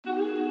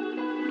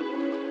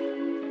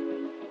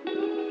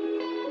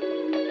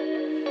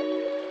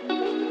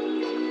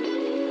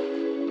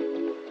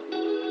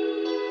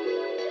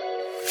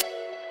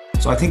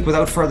So I think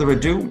without further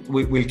ado,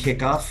 we'll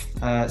kick off.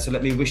 So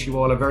let me wish you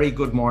all a very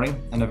good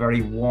morning and a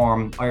very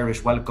warm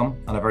Irish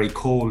welcome and a very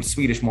cold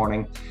Swedish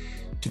morning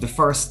to the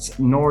first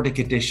Nordic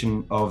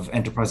edition of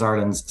Enterprise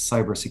Ireland's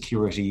Cyber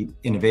Security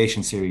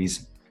Innovation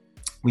Series.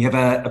 We have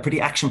a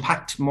pretty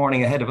action-packed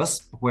morning ahead of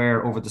us,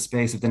 where over the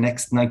space of the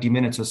next 90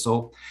 minutes or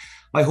so,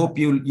 I hope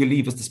you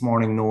leave us this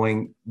morning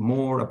knowing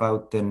more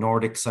about the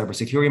Nordic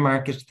cybersecurity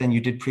market than you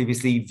did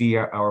previously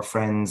via our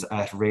friends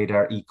at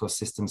Radar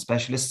Ecosystem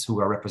Specialists, who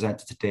are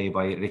represented today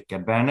by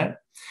Richard Werner.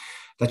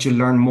 That you'll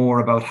learn more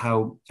about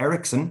how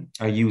Ericsson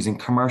are using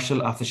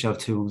commercial off-the-shelf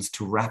tools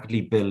to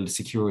rapidly build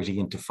security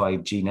into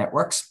 5G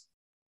networks.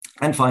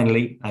 And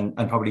finally, and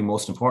probably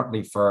most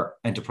importantly for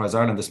Enterprise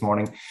Ireland this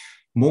morning,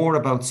 more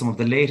about some of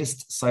the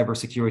latest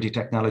cybersecurity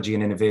technology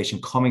and innovation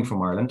coming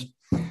from Ireland,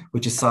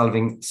 which is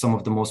solving some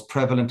of the most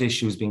prevalent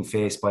issues being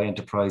faced by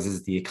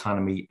enterprises, the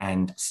economy,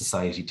 and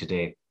society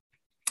today.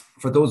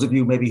 For those of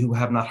you maybe who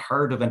have not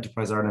heard of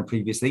Enterprise Ireland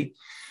previously,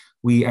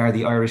 we are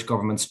the Irish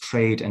government's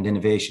trade and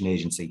innovation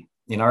agency.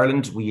 In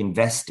Ireland, we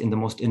invest in the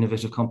most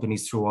innovative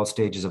companies through all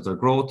stages of their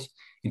growth.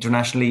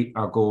 Internationally,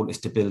 our goal is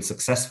to build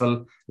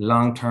successful,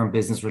 long-term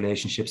business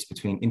relationships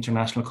between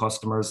international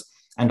customers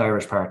and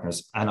Irish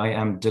partners. And I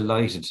am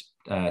delighted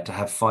to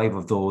have 5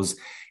 of those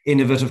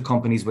innovative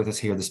companies with us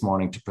here this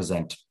morning to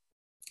present.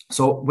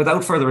 So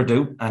without further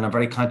ado, and I'm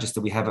very conscious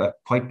that we have a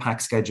quite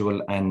packed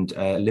schedule and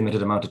a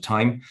limited amount of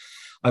time,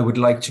 I would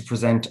like to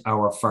present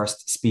our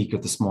first speaker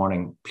this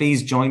morning.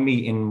 Please join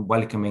me in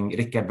welcoming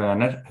Richard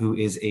Werner, who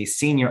is a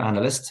senior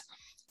analyst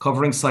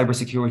covering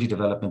cybersecurity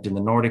development in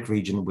the Nordic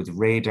region with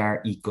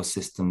Radar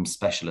Ecosystem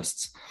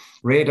Specialists.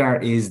 Radar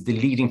is the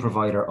leading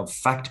provider of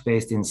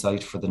fact-based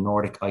insight for the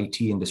Nordic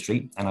IT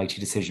industry and IT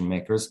decision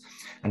makers.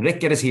 And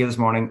Richard is here this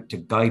morning to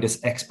guide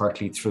us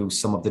expertly through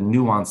some of the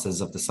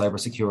nuances of the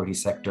cybersecurity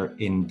sector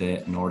in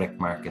the Nordic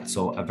market.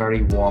 So a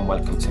very warm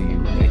welcome to you,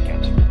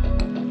 Richard.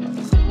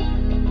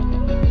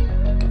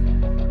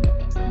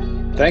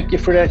 Thank you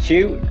for that,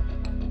 Hugh.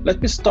 Let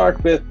me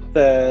start with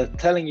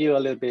telling you a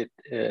little bit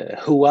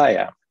who I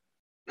am.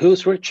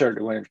 Who's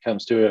Richard when it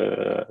comes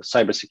to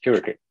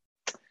cybersecurity?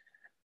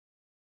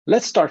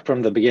 Let's start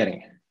from the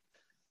beginning.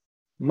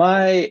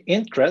 My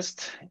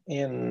interest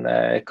in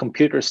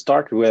computers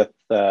started with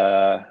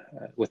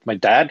my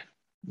dad,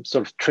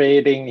 sort of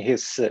trading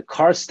his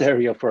car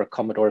stereo for a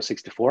Commodore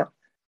 64.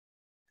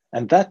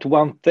 And that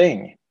one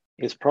thing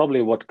is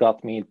probably what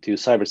got me into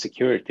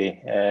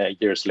cybersecurity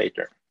years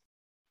later.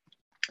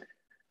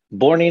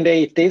 Born in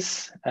the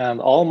 80s and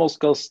almost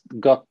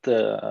got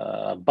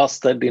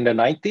busted in the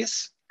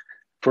 90s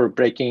for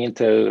breaking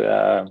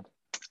into,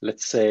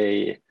 let's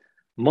say,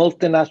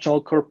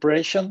 multinational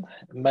corporation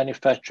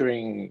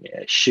manufacturing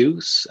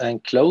shoes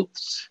and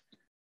clothes,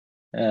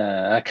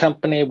 a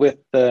company with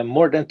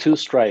more than 2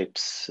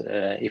 stripes,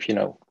 if you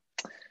know.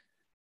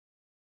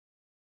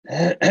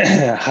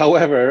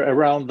 However,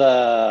 around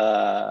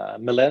the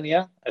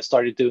millennia, I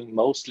started doing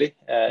mostly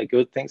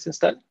good things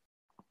instead.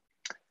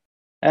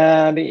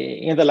 And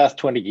in the last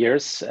 20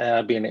 years,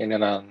 I've been in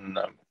an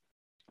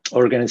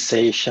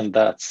organization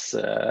that's,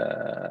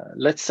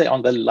 let's say,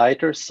 on the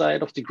lighter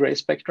side of the gray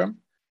spectrum,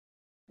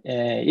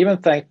 even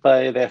thanked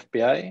by the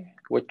FBI,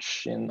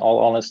 which in all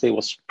honesty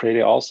was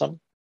pretty awesome.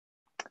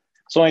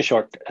 So in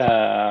short,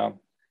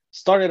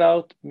 started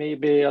out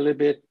maybe a little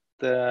bit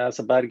as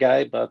a bad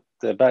guy, but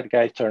the bad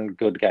guy turned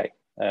good guy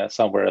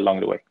somewhere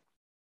along the way.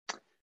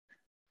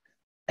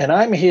 And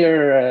I'm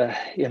here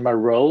in my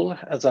role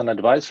as an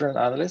advisor and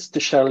analyst to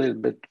share a little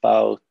bit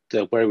about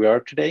where we are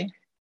today,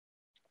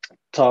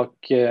 talk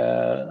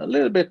a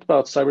little bit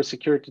about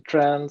cybersecurity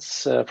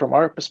trends from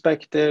our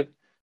perspective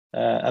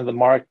and the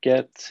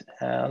market,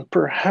 and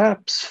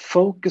perhaps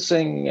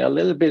focusing a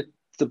little bit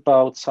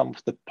about some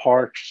of the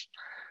parts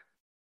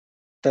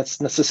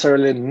that's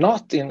necessarily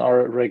not in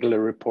our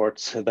regular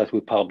reports that we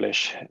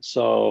publish.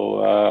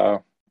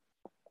 So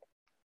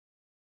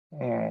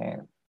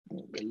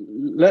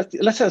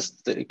let's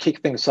just kick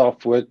things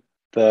off with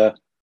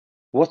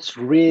what's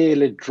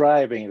really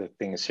driving the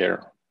things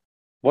here.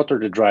 What are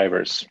the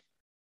drivers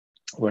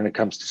when it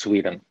comes to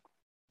Sweden?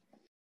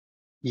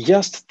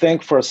 Just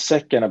think for a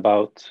second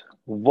about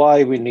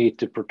why we need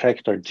to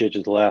protect our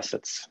digital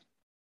assets.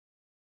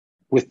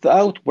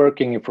 Without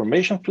working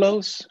information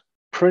flows,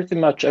 pretty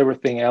much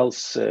everything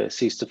else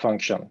ceases to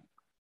function.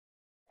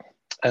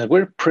 And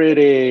we're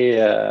pretty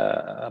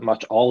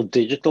much all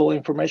digital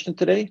information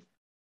today.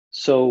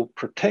 So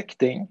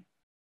protecting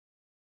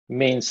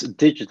means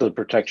digital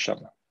protection.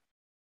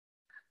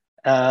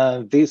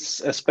 And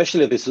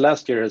especially this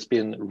last year, has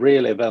been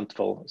really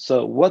eventful.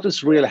 So what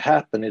has really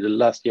happened in the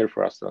last year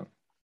for us then?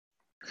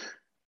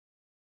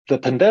 The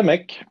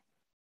pandemic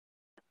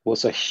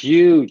was a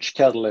huge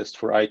catalyst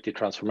for IT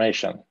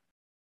transformation.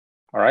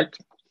 All right.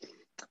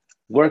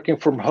 Working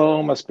from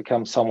home has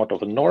become somewhat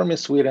of a norm in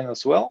Sweden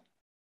as well,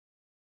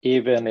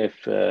 even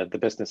if the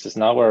businesses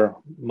now are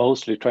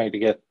mostly trying to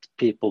get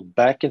people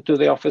back into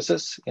the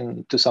offices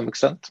to some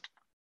extent.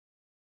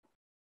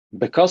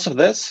 Because of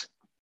this,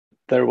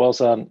 there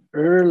was an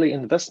early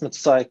investment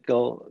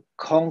cycle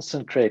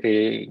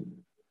concentrated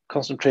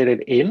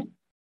in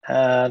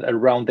and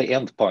around the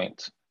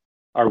endpoint,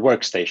 our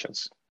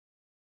workstations.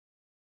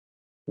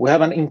 We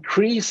have an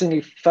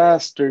increasingly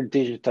faster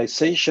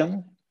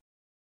digitization,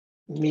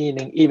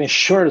 meaning even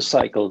shorter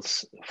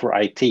cycles for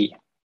IT.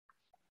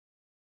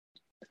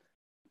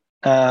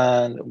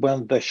 And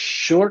when the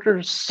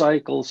shorter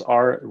cycles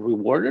are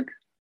rewarded,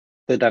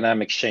 the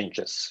dynamic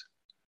changes.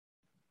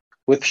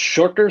 With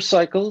shorter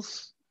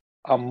cycles,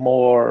 a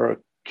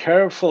more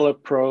careful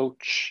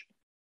approach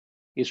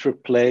is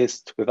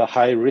replaced with a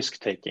high risk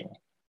taking.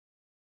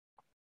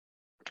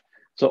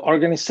 So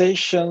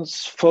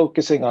organizations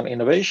focusing on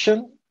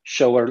innovation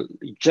show a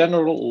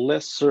general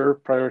lesser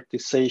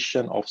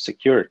prioritization of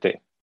security.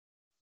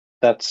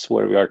 That's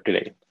where we are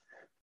today.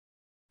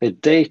 The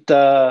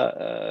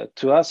data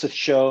to us has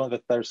shown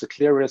that there's a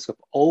clear risk of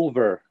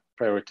over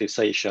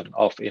prioritization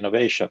of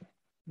innovation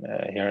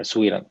here in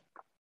Sweden.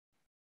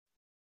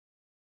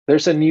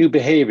 There's a new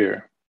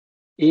behavior.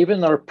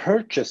 Even our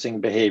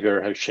purchasing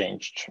behavior has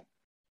changed.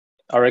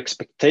 Our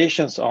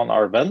expectations on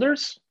our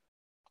vendors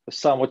have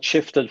somewhat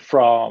shifted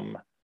from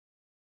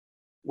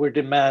we're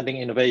demanding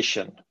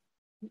innovation,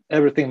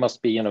 everything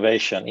must be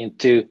innovation,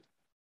 into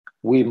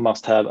we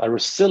must have a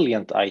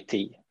resilient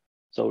IT.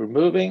 So we're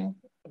moving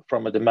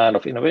from a demand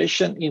of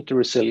innovation into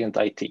resilient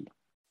IT.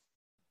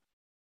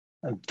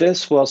 And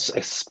this was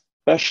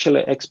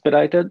especially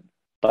expedited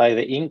by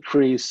the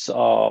increase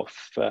of,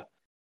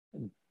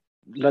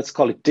 let's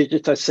call it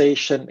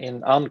digitization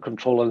in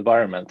uncontrolled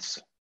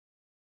environments,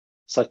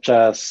 such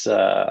as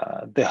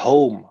the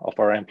home of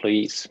our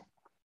employees.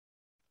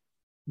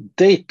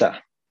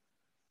 Data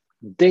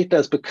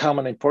has become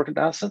an important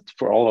asset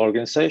for all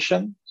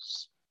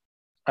organizations.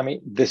 I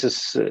mean, this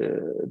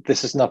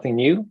is nothing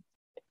new.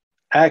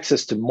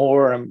 Access to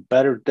more and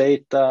better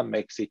data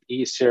makes it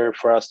easier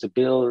for us to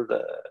build,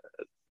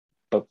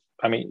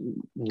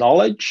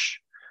 knowledge.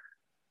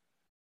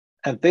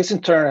 And this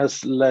in turn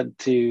has led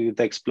to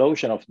the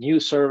explosion of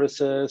new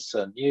services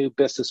and new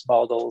business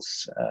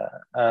models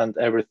and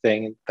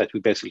everything that we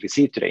basically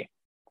see today.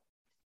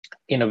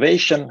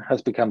 Innovation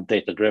has become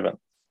data-driven.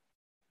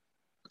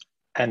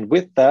 And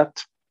with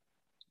that,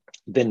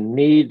 the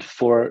need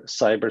for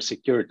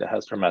cybersecurity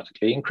has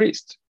dramatically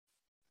increased.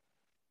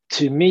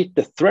 To meet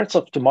the threats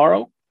of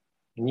tomorrow,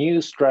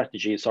 new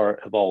strategies are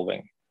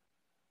evolving.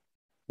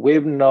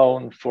 We've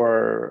known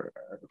for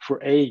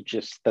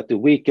ages that the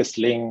weakest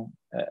link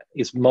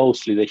is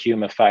mostly the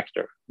human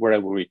factor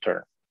wherever we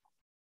turn.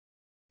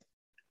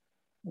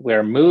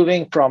 We're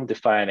moving from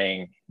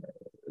defining,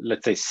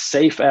 let's say,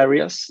 safe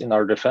areas in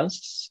our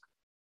defense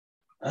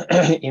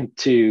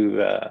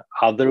into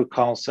other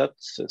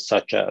concepts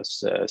such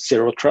as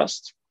zero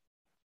trust.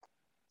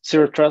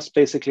 Zero trust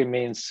basically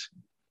means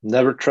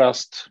never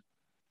trust,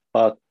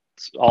 but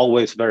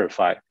always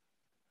verify.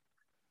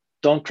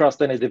 Don't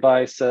trust any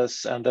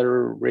devices, and there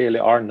really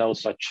are no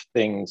such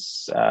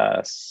things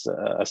as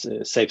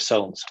safe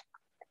zones.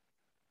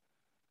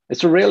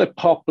 It's a really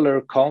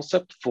popular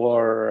concept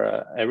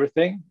for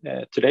everything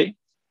today,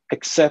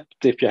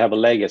 except if you have a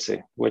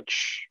legacy,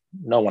 which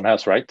no one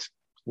has, right?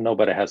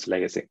 Nobody has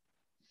legacy.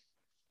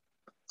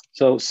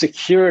 So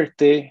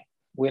security,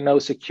 we know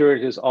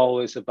security is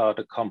always about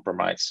a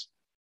compromise,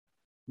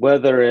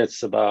 whether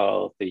it's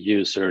about the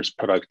user's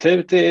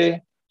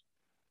productivity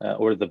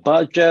or the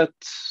budget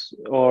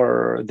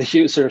or the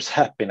user's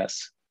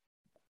happiness.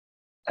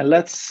 And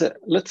let's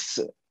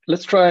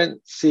try and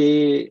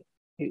see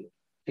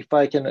if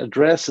I can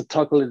address and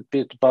talk a little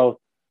bit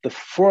about the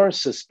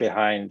forces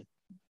behind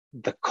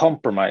the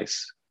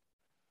compromise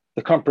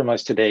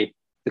today.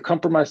 The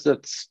compromise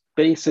that's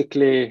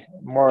basically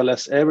more or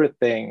less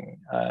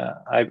everything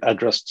I've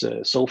addressed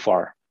so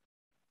far.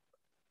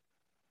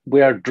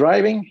 We are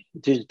driving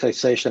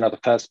digitization at a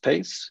fast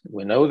pace.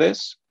 We know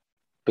this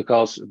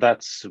because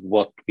that's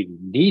what we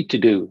need to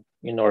do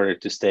in order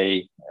to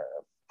stay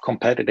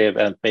competitive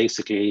and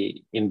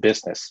basically in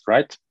business,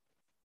 right?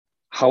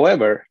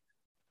 However,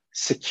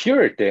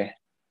 security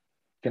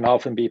can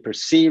often be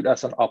perceived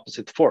as an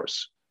opposite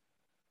force.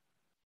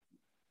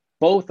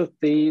 Both of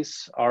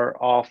these are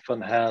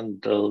often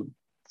handled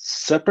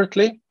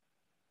separately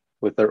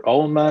with their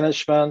own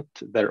management,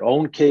 their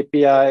own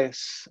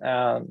KPIs,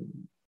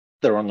 and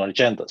their own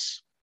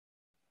agendas.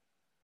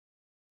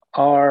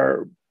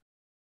 Our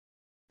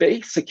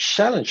basic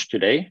challenge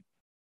today,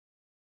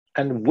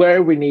 and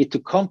where we need to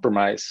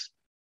compromise,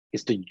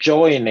 is the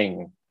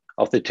joining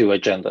of the two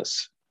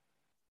agendas,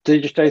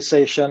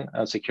 digitization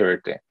and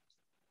security.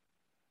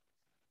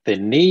 They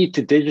need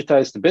to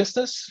digitize the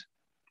business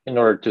in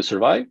order to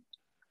survive.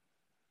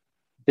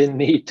 They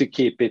need to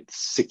keep it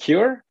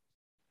secure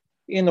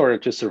in order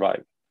to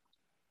survive.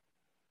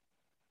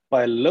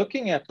 By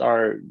looking at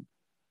our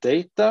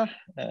data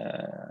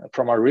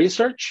from our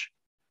research,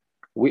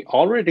 we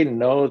already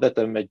know that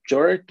the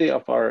majority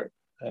of our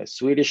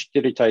Swedish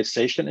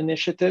digitization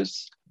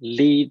initiatives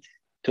lead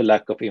to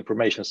lack of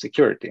information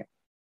security.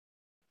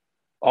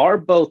 Are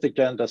both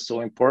agendas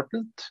so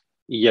important?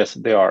 Yes,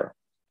 they are.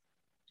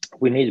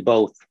 We need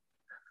both.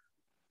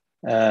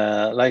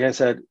 Like I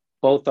said,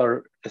 both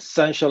are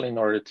essential in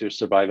order to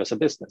survive as a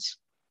business.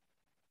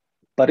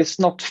 But it's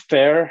not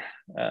fair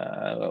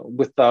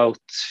without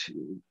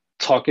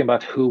talking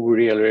about who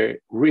we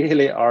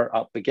really are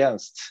up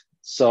against.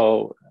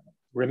 So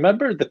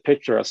remember the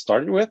picture I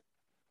started with?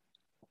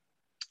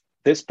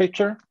 This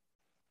picture?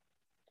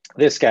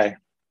 This guy,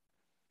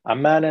 a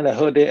man in a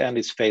hoodie and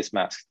his face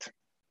masked.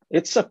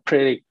 It's a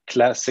pretty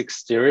classic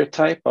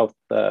stereotype of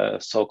the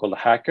so-called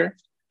hacker.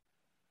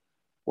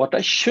 What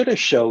I should have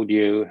showed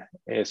you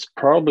is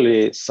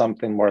probably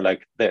something more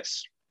like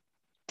this.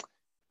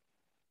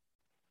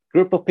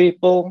 Group of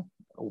people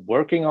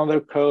working on their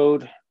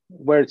code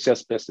where it's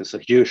just business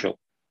as usual.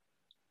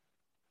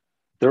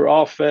 Their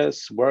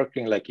office,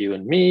 working like you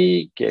and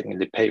me, getting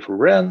to pay for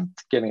rent,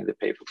 getting to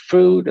pay for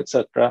food,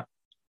 etc.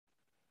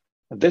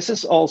 This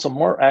is also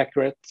more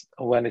accurate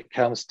when it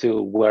comes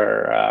to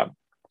where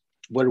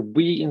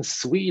we in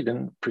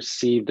Sweden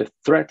perceive the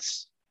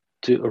threats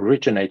to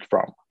originate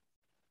from.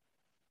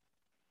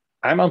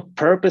 I'm on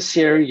purpose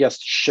here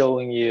just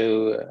showing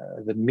you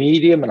the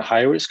medium and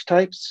high risk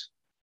types.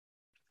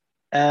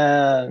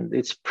 And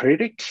it's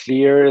pretty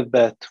clear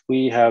that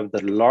we have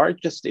the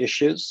largest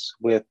issues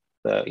with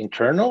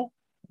internal,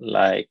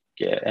 like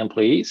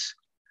employees,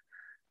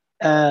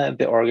 and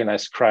the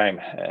organized crime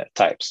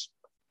types.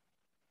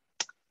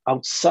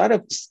 Outside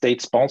of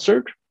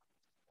state-sponsored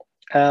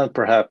and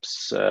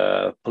perhaps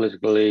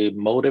politically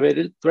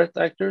motivated threat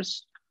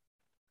actors,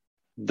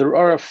 there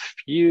are a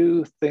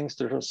few things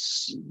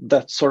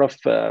that sort of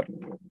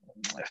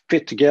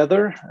fit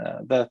together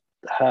that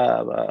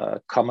have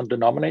a common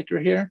denominator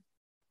here.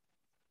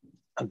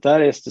 And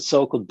that is the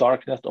so-called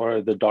darknet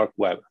or the dark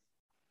web.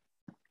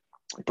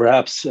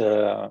 Perhaps,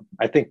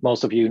 I think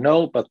most of you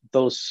know, but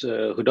those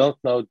who don't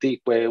know,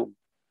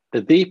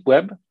 the deep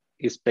web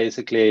is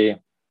basically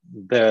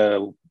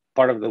the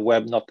part of the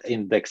web not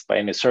indexed by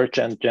any search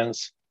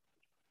engines.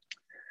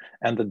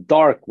 And the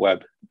dark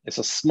web is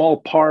a small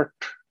part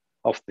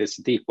of this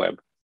deep web,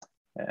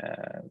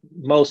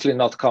 mostly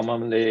not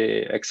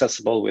commonly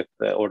accessible with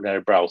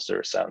ordinary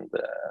browsers and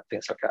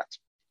things like that.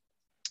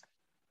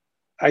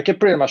 I can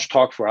pretty much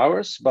talk for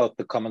hours about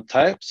the common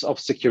types of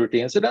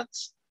security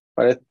incidents,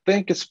 but I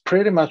think it's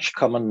pretty much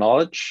common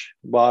knowledge,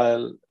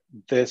 while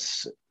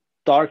this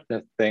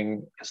darknet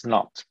thing is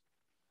not.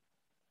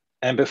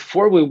 And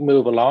before we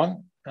move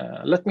along,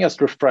 let me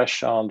just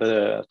refresh on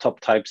the top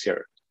types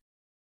here.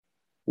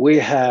 We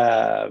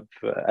have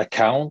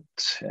account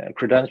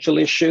credential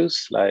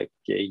issues like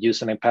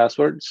username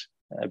passwords,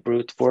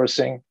 brute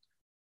forcing.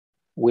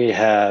 We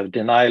have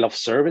denial of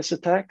service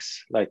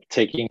attacks, like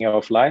taking you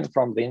offline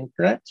from the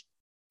internet.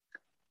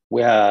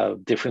 We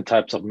have different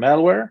types of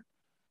malware,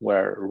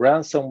 where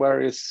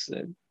ransomware is,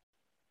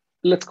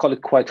 let's call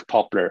it, quite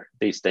popular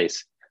these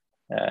days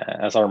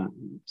as our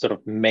sort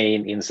of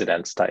main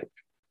incidents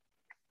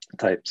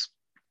types.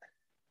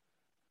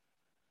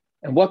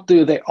 And what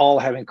do they all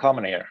have in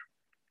common here?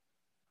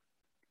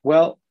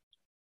 Well,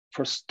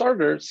 for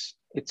starters,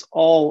 it's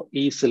all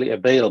easily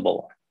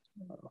available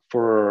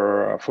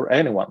for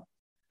anyone.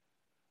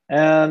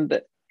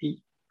 And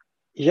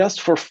just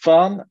for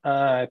fun,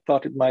 I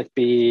thought it might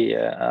be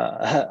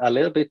a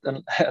little bit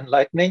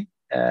enlightening.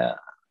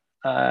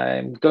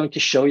 I'm going to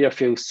show you a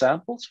few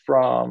samples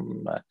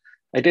from,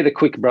 I did a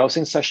quick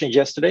browsing session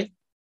yesterday.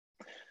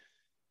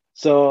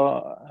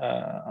 So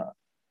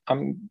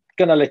I'm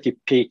gonna let you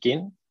peek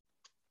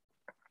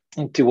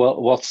into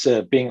what's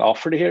being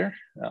offered here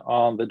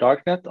on the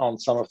darknet on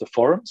some of the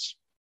forums.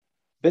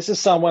 This is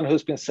someone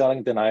who's been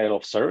selling denial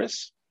of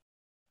service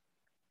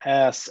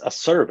as a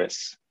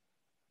service.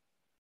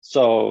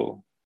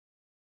 So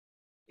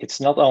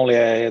it's not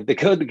only the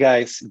good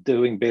guys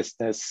doing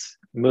business,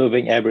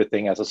 moving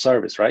everything as a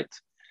service, right?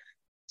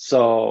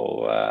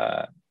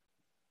 So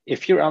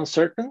if you're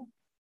uncertain,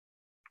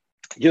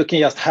 you can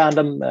just hand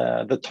them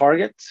the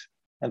target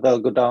and they'll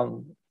go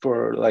down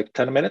for like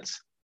 10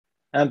 minutes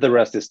and the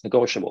rest is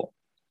negotiable.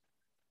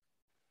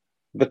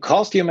 The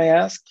cost, you may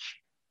ask,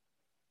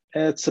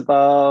 it's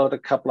about a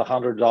couple of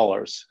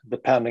 $100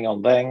 depending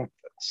on length,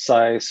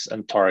 size,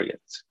 and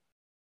target.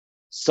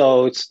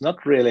 So it's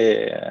not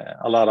really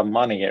a lot of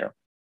money here.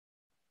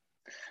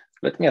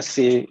 Let me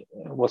see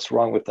what's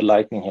wrong with the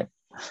lighting here.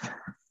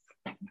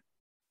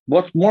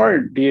 What more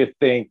do you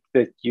think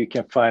that you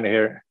can find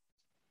here?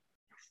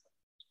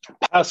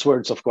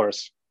 Passwords, of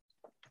course.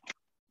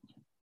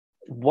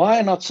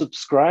 Why not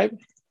subscribe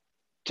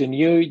to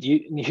new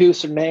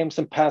usernames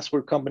and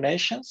password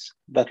combinations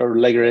that are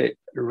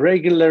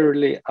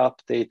regularly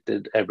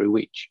updated every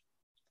week?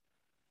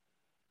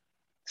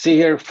 See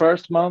here,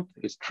 first month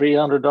is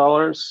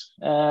 $300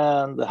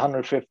 and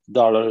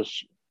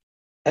 $150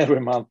 every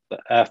month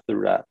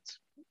after that.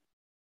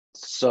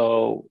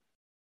 So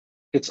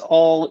it's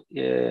all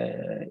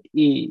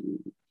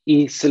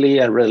easily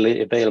and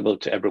readily available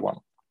to everyone.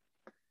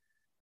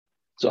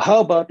 So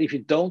how about if you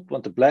don't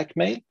want to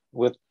blackmail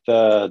with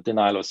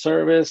denial of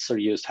service or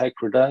use high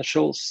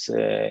credentials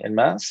en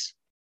masse?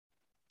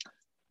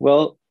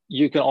 Well,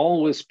 you can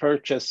always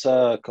purchase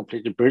a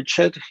completed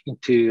bridgehead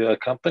into a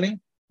company,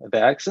 the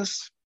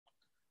access.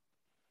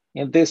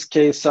 In this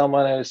case,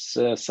 someone is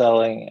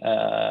selling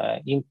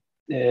the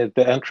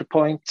entry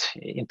point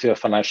into a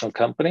financial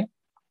company.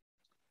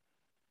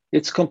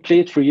 It's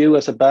complete for you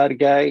as a bad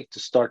guy to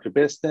start your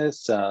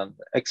business and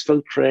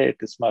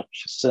exfiltrate as much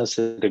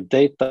sensitive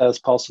data as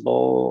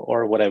possible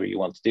or whatever you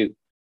want to do.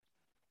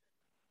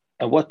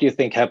 And what do you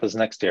think happens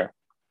next year?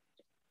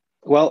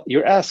 Well,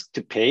 you're asked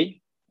to pay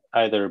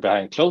either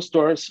behind closed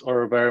doors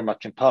or very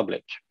much in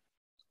public.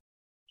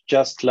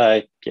 Just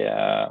like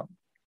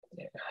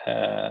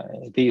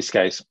these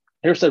guys.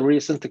 Here's a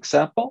recent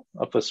example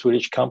of a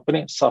Swedish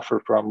company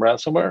suffered from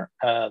ransomware.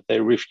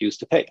 They refused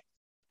to pay.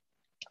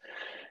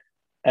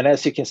 And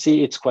as you can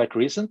see, it's quite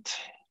recent.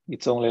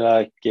 It's only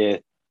like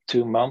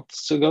 2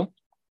 months ago.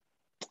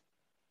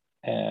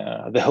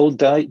 The whole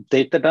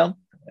data dump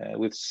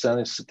with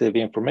sensitive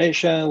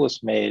information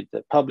was made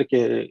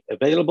publicly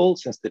available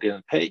since they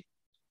didn't pay,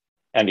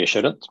 and you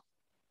shouldn't.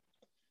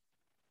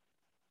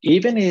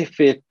 Even if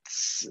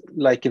it's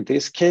like in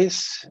this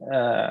case,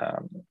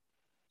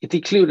 it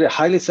included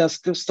highly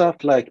sensitive stuff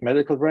like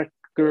medical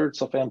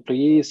records of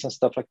employees and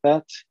stuff like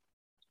that.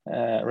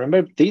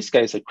 Remember, these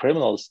guys are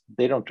criminals.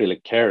 They don't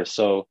really care.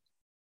 So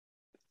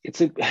it's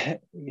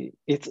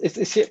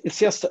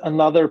just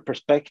another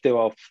perspective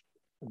of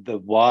the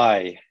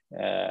why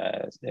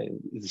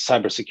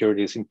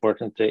cybersecurity is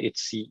important.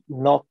 It's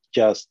not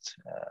just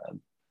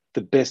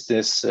the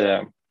business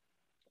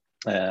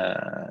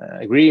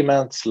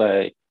agreements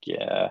like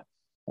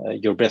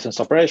your business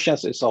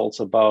operations. It's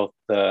also about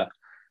the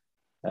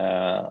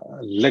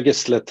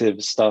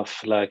legislative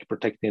stuff like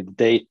protecting the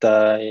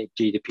data,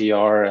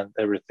 GDPR, and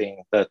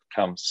everything that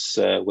comes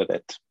with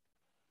it.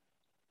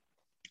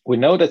 We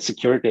know that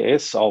security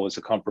is always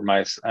a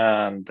compromise,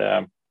 and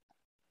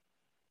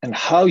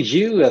how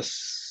you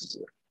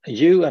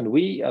and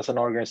we as an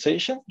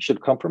organization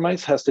should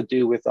compromise has to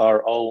do with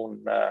our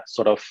own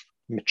sort of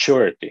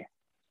maturity,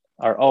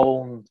 our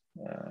own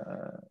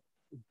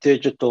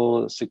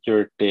digital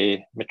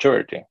security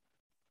maturity.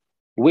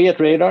 We at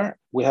Radar,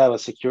 we have a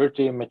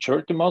security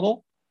maturity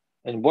model.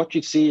 And what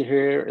you see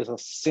here is a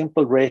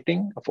simple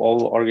rating of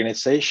all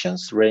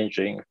organizations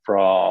ranging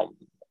from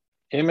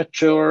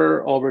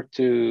immature over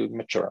to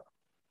mature.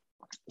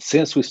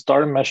 Since we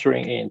started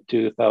measuring in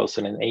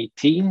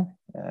 2018,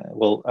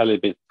 well, a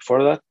little bit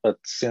before that, but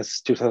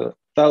since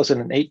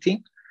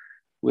 2018,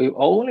 we've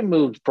only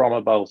moved from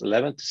about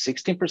 11 to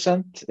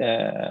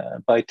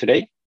 16% by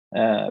today.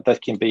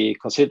 That can be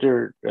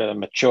considered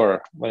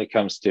mature when it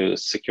comes to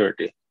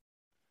security.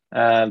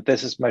 And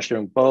this is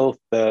measuring both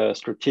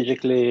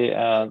strategically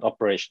and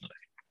operationally.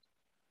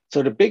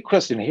 So the big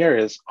question here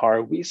is,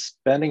 are we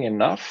spending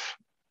enough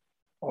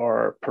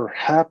or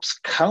perhaps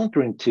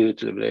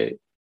counterintuitively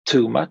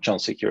too much on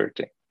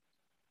security?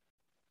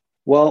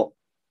 Well,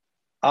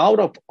 out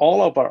of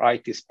all of our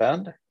IT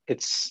spend,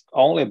 it's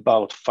only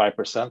about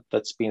 5%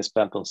 that's being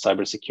spent on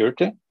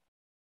cybersecurity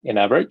in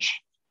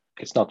average.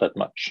 It's not that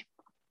much.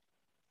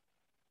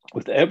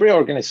 With every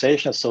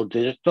organization so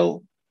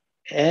digital,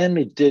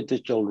 any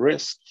digital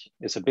risk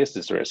is a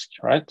business risk,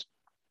 right?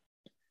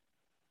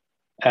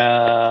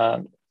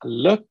 And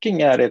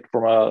looking at it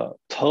from a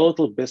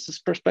total business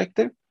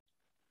perspective,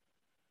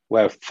 we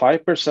have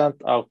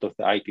 5% out of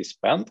the IT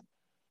spend,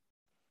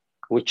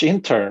 which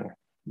in turn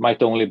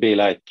might only be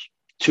like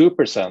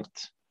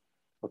 2%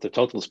 of the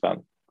total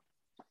spend.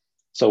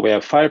 So we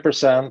have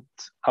 5%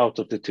 out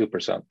of the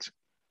 2%.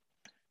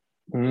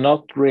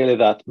 Not really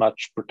that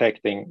much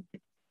protecting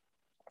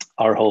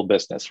our whole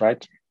business,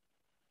 right?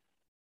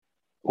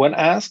 When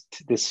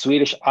asked, the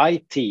Swedish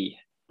IT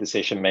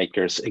decision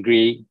makers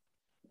agree,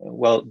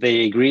 well,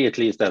 they agree at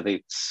least that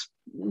it's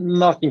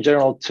not in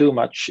general too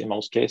much in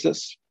most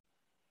cases.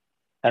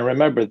 And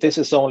remember, this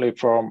is only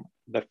from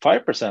the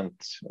 5%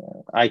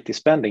 IT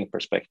spending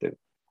perspective.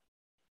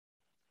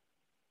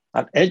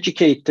 An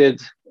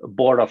educated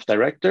board of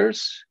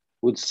directors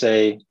would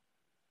say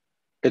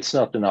it's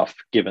not enough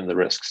given the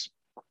risks.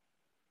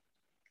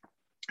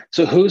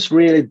 So who's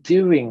really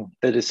doing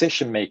the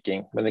decision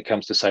making when it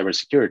comes to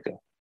cybersecurity?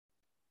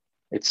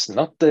 It's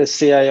not the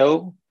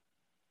CIO,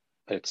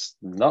 it's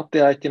not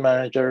the IT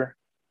manager,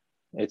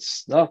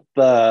 it's not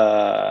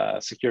the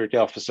security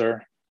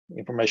officer,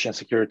 information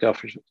security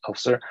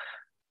officer,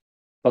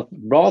 but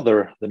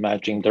rather the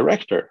managing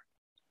director.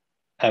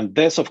 And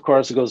this, of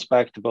course, goes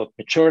back to both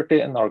maturity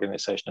and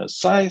organizational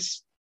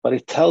size, but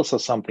it tells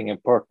us something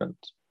important.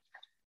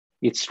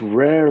 It's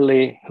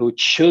rarely who it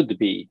should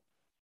be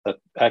that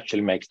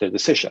actually makes the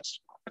decisions.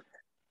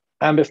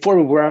 And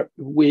before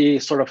we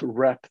sort of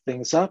wrap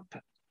things up,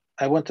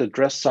 I want to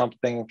address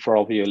something for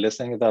all of you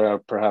listening that are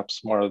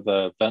perhaps more of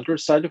the vendor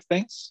side of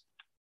things.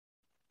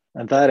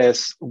 And that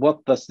is,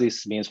 what does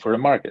this mean for the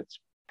market?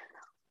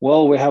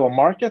 Well, we have a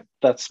market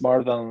that's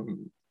more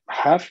than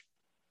half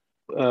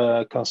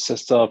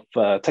consists of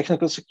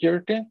technical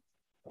security,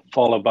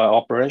 followed by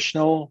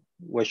operational,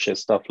 which is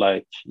stuff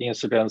like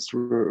incidents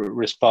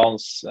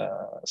response,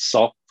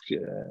 SOC,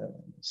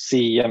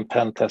 CM,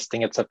 pen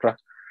testing, etc.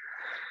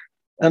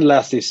 And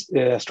last is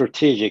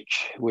strategic,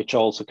 which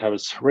also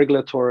covers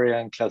regulatory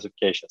and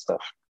classification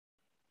stuff.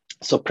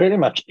 So pretty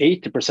much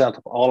 80%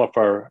 of all of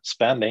our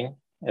spending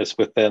is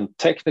within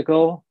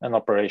technical and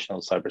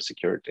operational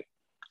cybersecurity.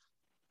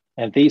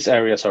 And these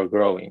areas are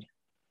growing.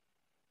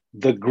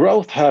 The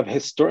growth have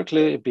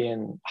historically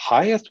been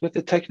highest with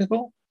the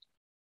technical,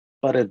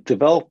 but at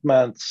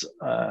developments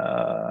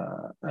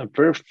and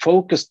very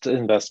focused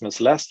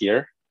investments last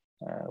year,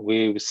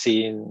 we've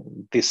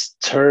seen this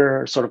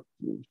sort of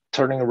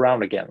turning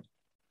around again.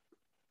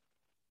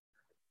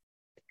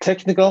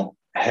 Technical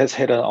has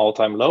hit an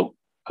all-time low,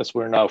 because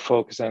we're now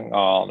focusing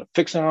on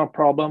fixing our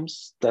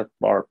problems that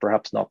are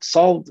perhaps not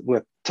solved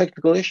with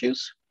technical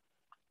issues.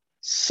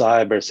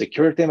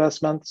 Cybersecurity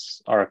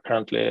investments are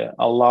currently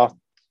a lot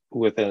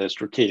within the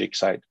strategic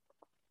side.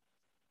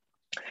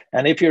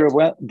 And if you're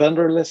a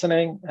vendor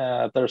listening,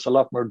 there's a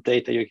lot more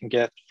data you can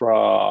get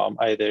from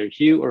either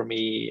Hugh or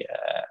me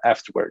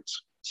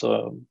afterwards.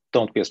 So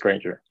don't be a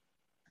stranger.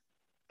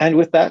 And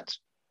with that,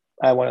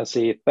 I want to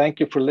say thank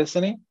you for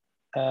listening.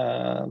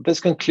 This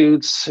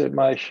concludes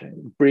my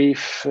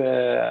brief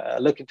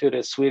look into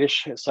the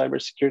Swedish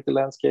cybersecurity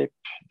landscape.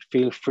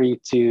 Feel free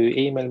to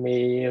email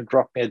me,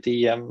 drop me a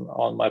DM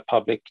on my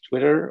public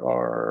Twitter,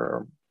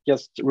 or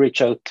just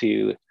reach out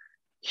to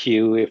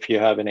Hugh if you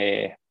have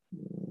any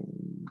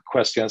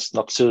questions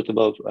not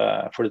suitable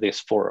for this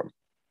forum.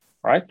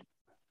 All right.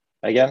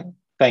 Again,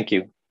 thank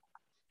you.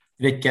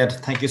 Richard,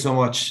 thank you so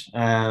much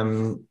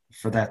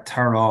for that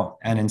thorough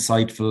and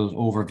insightful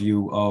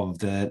overview of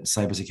the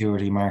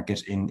cybersecurity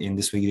market in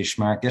the Swedish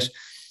market.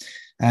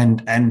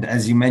 And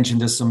as you mentioned,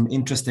 there's some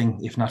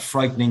interesting, if not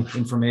frightening,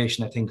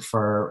 information, I think,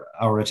 for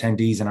our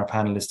attendees and our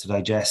panelists to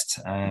digest.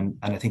 And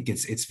I think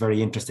it's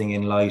very interesting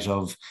in light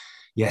of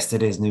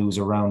yesterday's news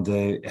around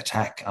the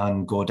attack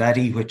on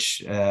GoDaddy,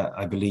 which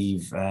I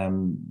believe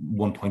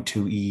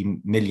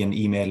 1.2 million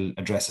email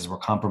addresses were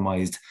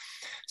compromised.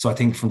 So I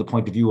think from the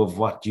point of view of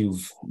what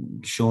you've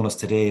shown us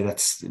today,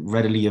 that's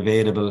readily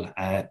available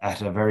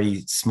at a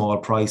very small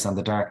price on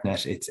the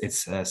darknet.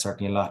 It's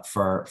certainly a lot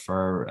for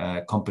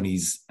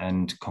companies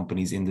and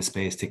companies in the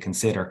space to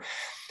consider.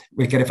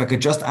 Richard, if I could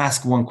just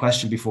ask one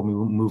question before we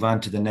move on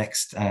to the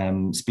next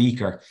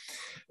speaker.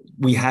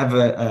 We have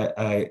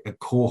a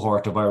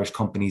cohort of Irish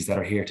companies that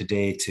are here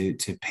today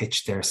to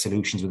pitch their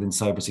solutions within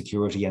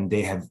cybersecurity, and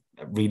they have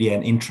really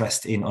an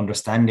interest in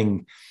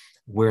understanding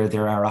where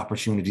there are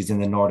opportunities in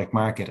the Nordic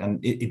market. And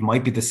it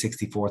might be the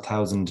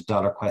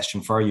 $64,000 question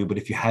for you, but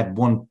if you had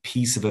one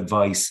piece of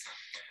advice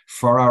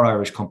for our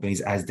Irish companies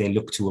as they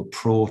look to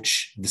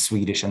approach the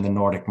Swedish and the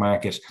Nordic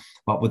market,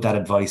 what would that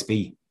advice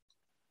be?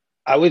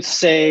 I would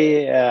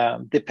say,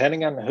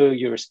 depending on who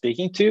you're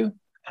speaking to,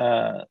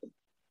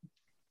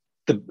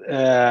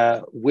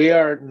 we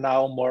are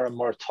now more and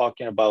more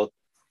talking about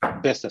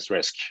business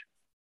risk.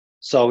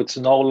 So it's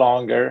no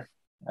longer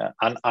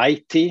an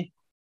IT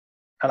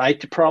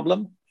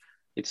problem.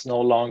 It's no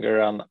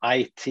longer an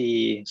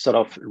IT sort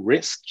of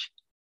risk.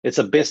 It's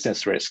a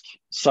business risk.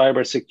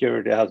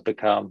 Cybersecurity has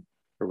become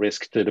a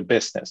risk to the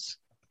business.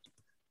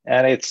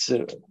 And it's,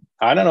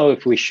 I don't know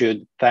if we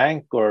should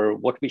thank or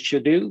what we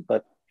should do,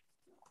 but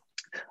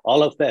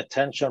all of the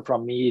attention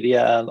from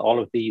media and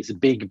all of these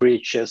big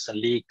breaches and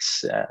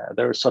leaks,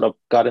 they're sort of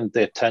gotten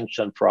the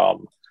attention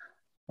from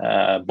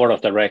board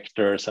of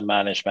directors and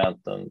management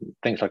and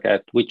things like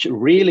that, which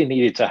really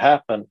needed to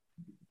happen.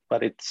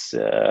 But it's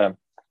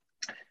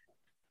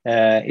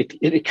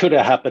it could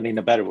have happened in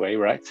a better way,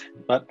 right?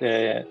 But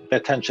the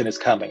attention is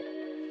coming.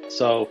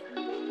 So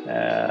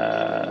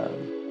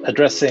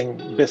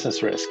addressing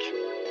business risk